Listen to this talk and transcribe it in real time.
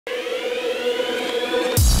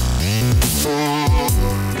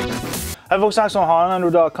Hi folks, Max on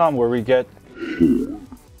HotOnAndroid.com, where we get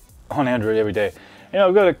on Android every day.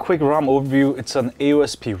 I've got a quick ROM overview. It's an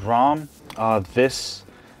AICP ROM. This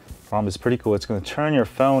ROM is pretty cool. It's going to turn your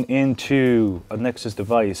phone into a Nexus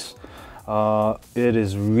device. It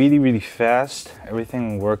is really fast.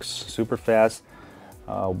 Everything works super fast,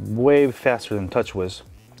 way faster than TouchWiz.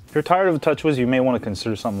 If you're tired of TouchWiz, you may want to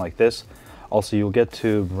consider something like this. Also, you'll get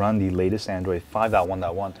to run the latest Android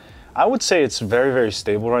 5.1.1. I would say it's very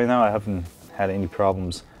stable right now. I haven't had any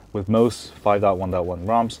problems with most 5.1.1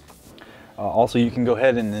 ROMs. Also, you can go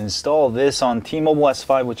ahead and install this on T-Mobile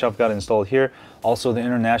S5, which I've got installed here. Also, the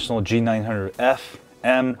international G900F,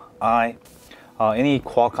 M, I, any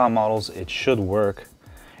Qualcomm models, it should work.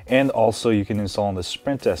 And also, you can install on the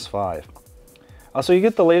Sprint S5. So you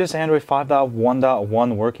get the latest Android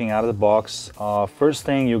 5.1.1 working out of the box. First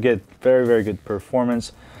thing, you'll get very good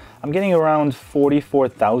performance. I'm getting around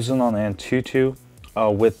 44,000 on Antutu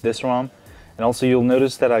with this ROM. And also you'll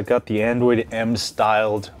notice that I've got the Android M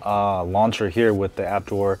styled launcher here with the app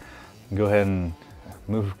drawer. Go ahead and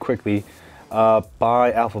move quickly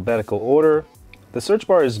by alphabetical order. The search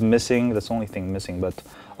bar is missing, that's the only thing missing, but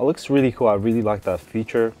it looks really cool. I really like that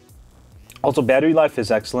feature. Also, battery life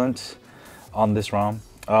is excellent on this ROM.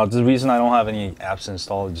 The reason I don't have any apps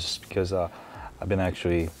installed is just because I've been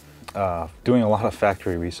actually doing a lot of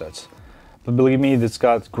factory resets. But believe me, it's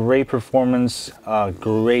got great performance,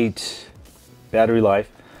 great battery life.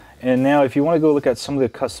 And now if you want to go look at some of the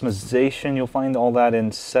customization, you'll find all that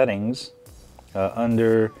in settings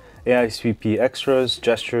under AICP extras,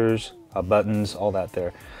 gestures, buttons, all that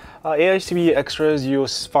there. AICP extras, you'll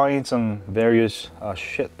find some various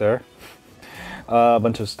shit there. A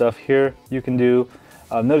bunch of stuff here you can do.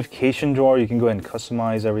 Notification drawer, you can go ahead and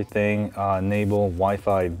customize everything, enable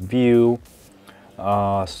Wi-Fi view,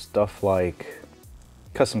 stuff like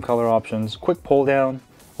custom color options, quick pull down,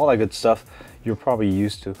 all that good stuff you're probably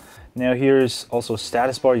used to. Now here's also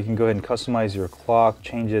status bar. You can go ahead and customize your clock,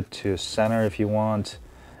 change it to center if you want,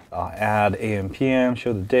 add AM, PM,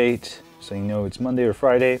 show the date so you know it's Monday or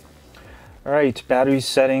Friday. Alright, battery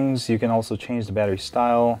settings, you can also change the battery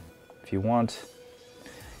style if you want.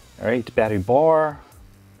 Alright, battery bar,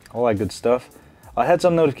 all that good stuff.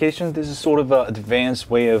 Heads-up notifications, this is sort of an advanced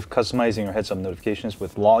way of customizing your heads-up notifications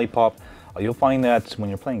with Lollipop. You'll find that when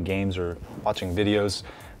you're playing games or watching videos,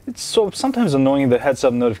 it's sometimes annoying that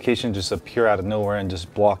heads-up notifications just appear out of nowhere and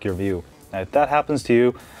just block your view. Now, if that happens to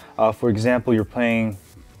you, for example, you're playing,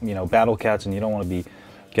 Battle Cats and you don't want to be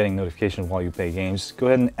getting notifications while you play games, go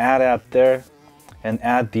ahead and add app there and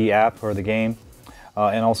add the app or the game.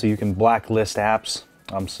 And also you can blacklist apps,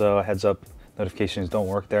 so heads-up notifications don't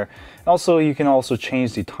work there. Also, you can also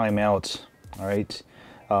change the timeout. All right,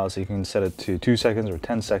 so you can set it to 2 seconds or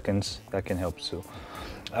 10 seconds. That can help too.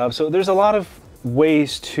 So there's a lot of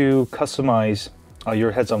ways to customize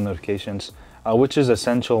your heads-up notifications, which is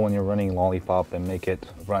essential when you're running Lollipop and make it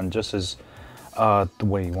run just as the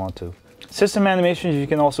way you want to. System animations, you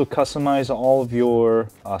can also customize all of your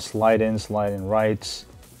slide-in, slide-in rights,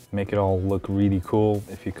 make it all look really cool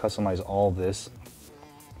if you customize all this.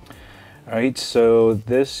 Alright, so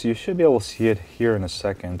this, you should be able to see it here in a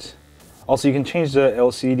second. Also, you can change the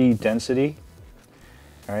LCD density.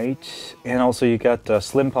 Alright, and also you got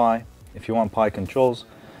Slim Pi. If you want Pi controls,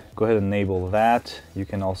 go ahead and enable that. You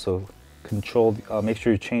can also control, make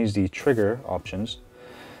sure you change the trigger options.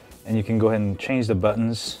 And you can go ahead and change the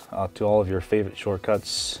buttons to all of your favorite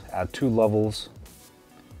shortcuts. Add 2 levels.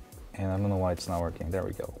 And I don't know why it's not working. There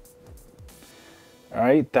we go.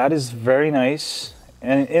 Alright, that is very nice.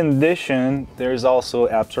 And in addition, there's also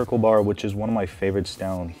app circle bar, which is one of my favorites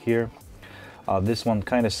down here. This one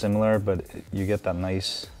kind of similar, but you get that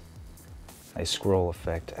nice scroll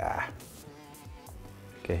effect.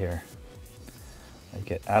 Okay, here. I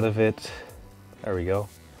get out of it. There we go.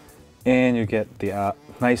 And you get the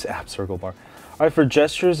nice app circle bar. All right, for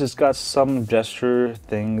gestures, it's got some gesture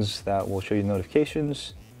things that will show you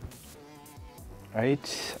notifications. All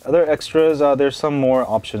right, other extras, there's some more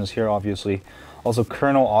options here, obviously. Also,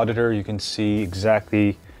 kernel auditor, you can see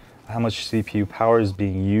exactly how much CPU power is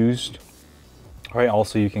being used. All right,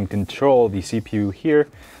 also you can control the CPU here.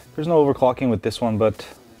 There's no overclocking with this one, but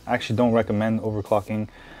I actually don't recommend overclocking.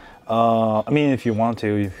 I mean, if you want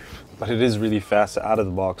to, but it is really fast out of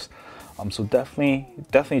the box. So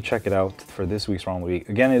definitely check it out for this week's ROM Week.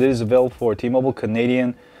 Again, it is available for T-Mobile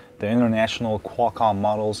Canadian, the international Qualcomm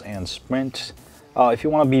models, and Sprint. If you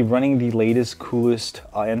want to be running the latest, coolest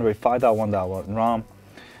Android 5.1.1 ROM,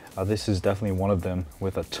 this is definitely one of them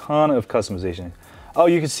with a ton of customization. Oh,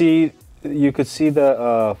 you could see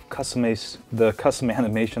the custom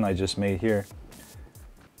animation I just made here.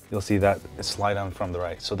 you'll see that it slide down from the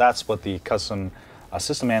right. So that's what the custom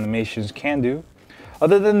system animations can do.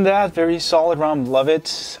 Other than that, very solid ROM, love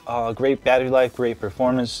it. Great battery life, great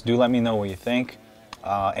performance. Do let me know what you think.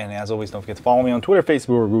 And as always, don't forget to follow me on Twitter, Facebook,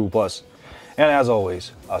 or Google+. And as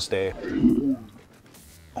always, I'll stay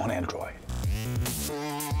on Android.